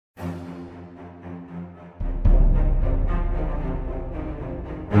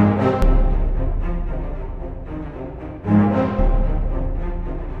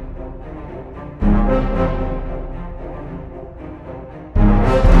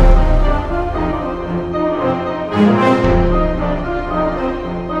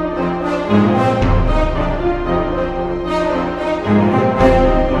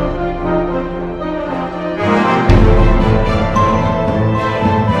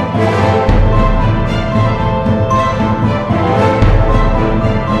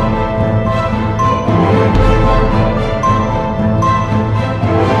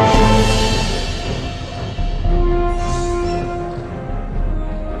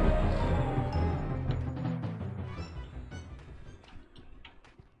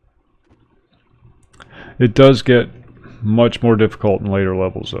It does get much more difficult in later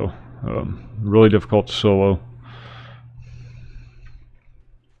levels, though. Really difficult to solo.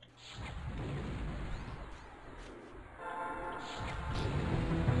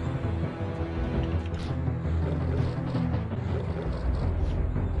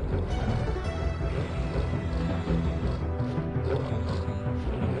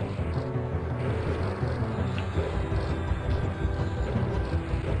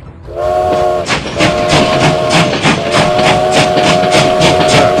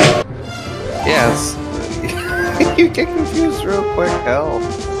 Yes. You get confused real quick, hell.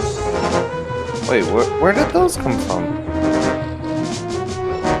 Wait, where did those come from?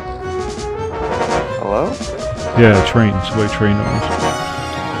 Hello? Yeah, trains. Way train noise.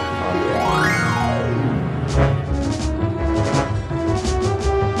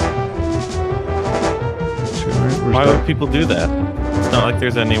 Why would people do that? It's not like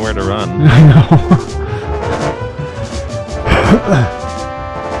there's anywhere to run. I know.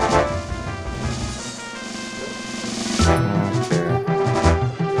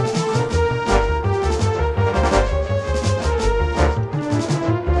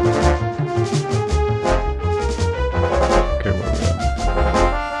 Okay, where are we at?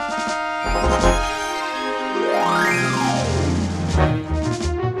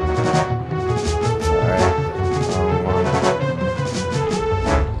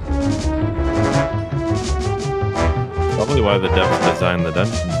 Probably why the devs designed the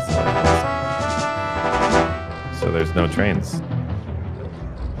dungeons. So there's no trains.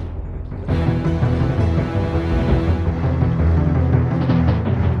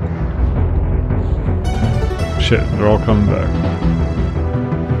 Shit, they're all coming back.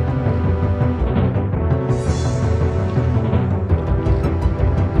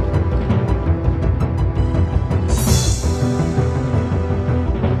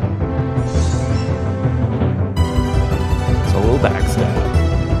 It's a little backstab.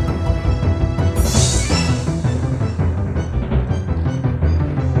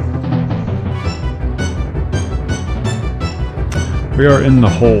 We are in the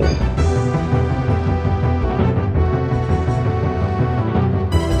hole.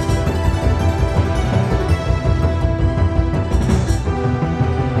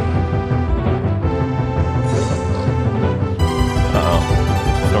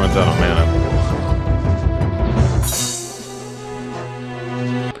 Someone's out of mana.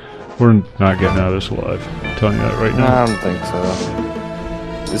 We're not getting out of this alive. I'm telling you that right now. I don't think so.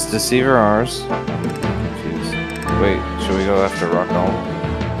 Is Deceiver ours? Confused. Wait, should we go after Rock Home?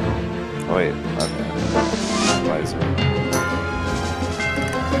 Oh, wait, okay. Visor.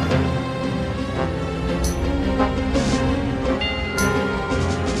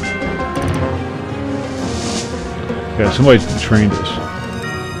 Yeah, somebody trained us.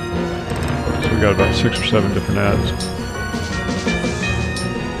 So we got about 6 or 7 different ads.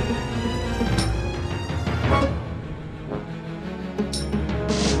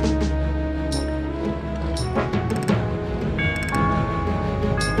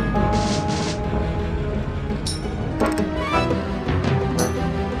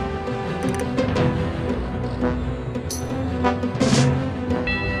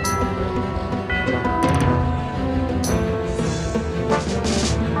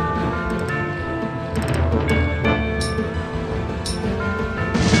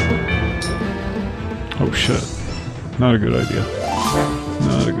 Oh shit. Not a good idea.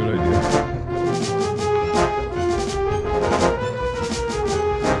 Not a good idea.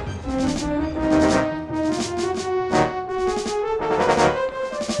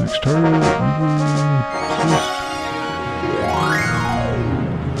 Next target.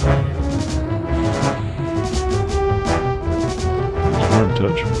 It's hard to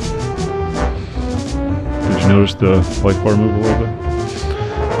touch. Did you notice the life bar move a little bit?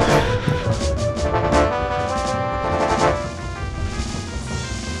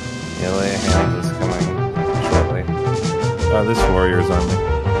 This warrior's on me.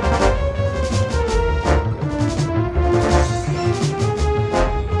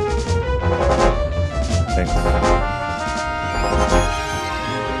 Thanks.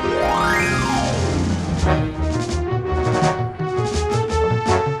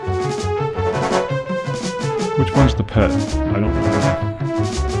 Which one's the pet? I don't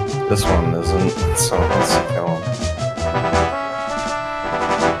know. This one isn't, so let's kill him.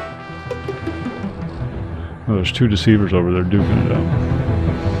 Oh, there's 2 deceivers over there duking it out.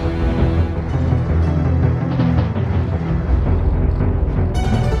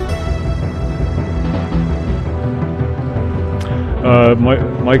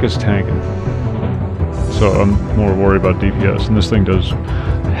 Mike is tanking, so I'm more worried about DPS, and this thing does a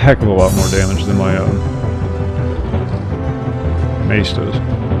heck of a lot more damage than my Mace does.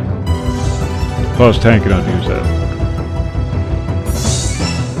 If I was tanking, I'd use that.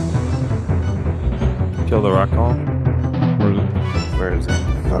 Kill the rock column. Where is it? Where is it?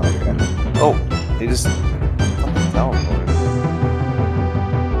 Oh, okay. Oh, he just teleported.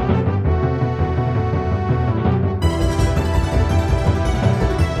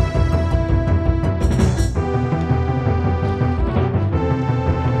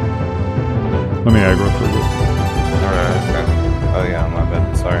 Let me aggro for a bit. Alright, okay. Oh yeah, my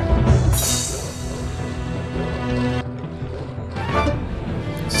bad. Sorry.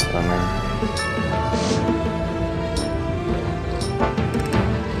 Stunning.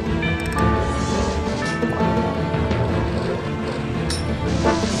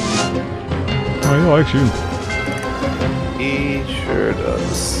 Oh, he likes you. He sure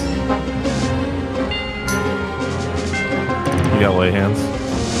does. You got lay hands.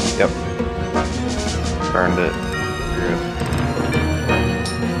 Yep. Burned it. Good.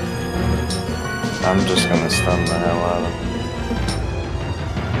 I'm just gonna stun the hell out of him.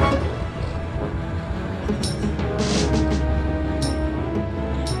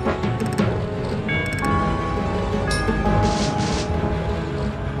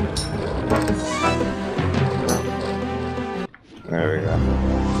 There we go.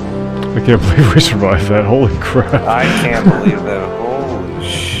 I can't believe we survived that. Holy crap. I can't believe that. Holy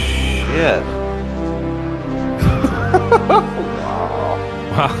shit. Wow.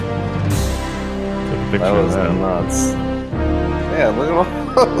 Wow. Took a picture That of was that. nuts. Yeah, look at all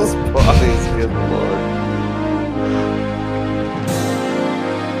those bodies, good lord.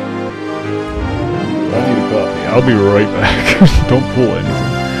 I need a coffee. I'll be right back. Don't pull anything.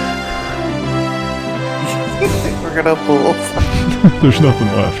 We're gonna pull. There's nothing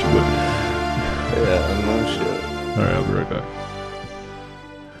left. But... Yeah, no shit. Alright, I'll be right back.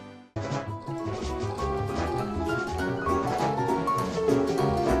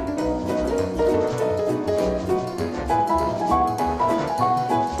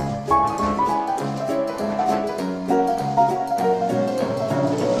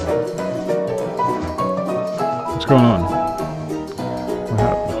 What's going on? What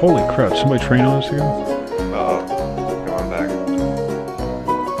happened? Holy crap, somebody train on us again? Uh-oh. Going back.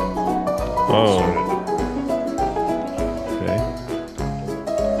 Oh. Okay.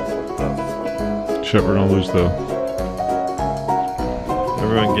 Shit, we're gonna lose the...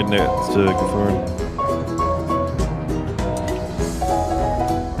 Everyone get next to Githorn.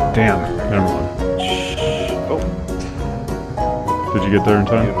 Damn, never mind. Oh. Did you get there in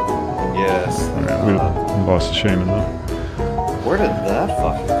time? Beautiful. Yes. Alright, we lost the shaman though. Where did that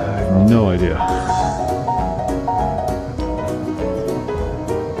fucking guy go? No idea.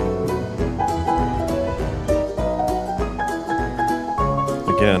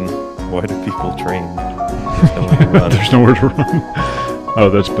 Again, why do people train? There's nowhere to run. There's nowhere to run. Oh,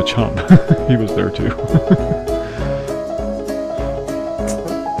 that's Bacham. He was there too.